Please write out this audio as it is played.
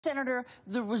Senator,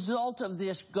 the result of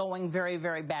this going very,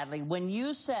 very badly, when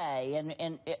you say,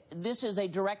 this is a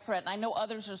direct threat, and I know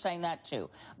others are saying that too,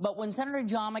 but when Senator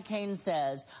John McCain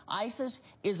says ISIS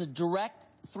is a direct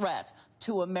threat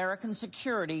to American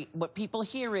security, what people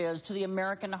hear is to the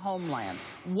American homeland.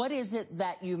 What is it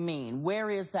that you mean?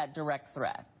 Where is that direct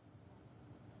threat?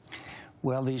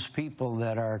 Well, these people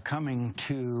that are coming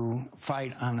to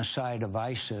fight on the side of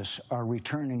ISIS are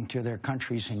returning to their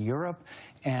countries in Europe,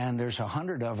 and there's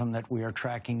 100 of them that we are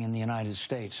tracking in the United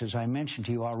States. As I mentioned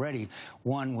to you already,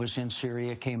 one was in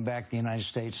Syria, came back to the United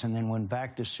States, and then went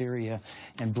back to Syria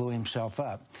and blew himself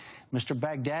up. Mr.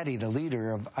 Baghdadi, the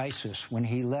leader of ISIS, when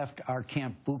he left our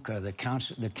Camp Bucca, the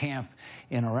camp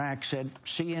in Iraq, said,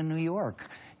 "See you in New York."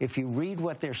 If you read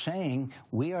what they're saying,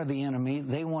 we are the enemy.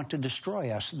 They want to destroy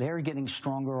us. They're getting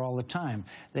stronger all the time.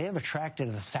 They have attracted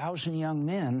 1,000 young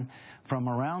men from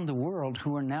around the world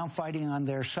who are now fighting on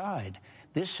their side.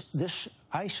 This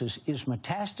ISIS is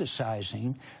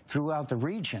metastasizing throughout the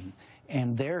region,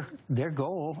 and their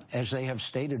goal, as they have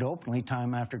stated openly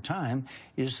time after time,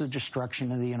 is the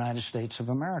destruction of the United States of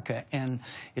America. And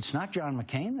it's not John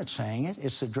McCain that's saying it.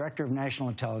 It's the Director of National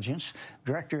Intelligence,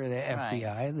 Director of the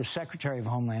FBI, the Secretary of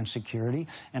Homeland Security,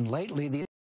 and lately the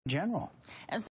General.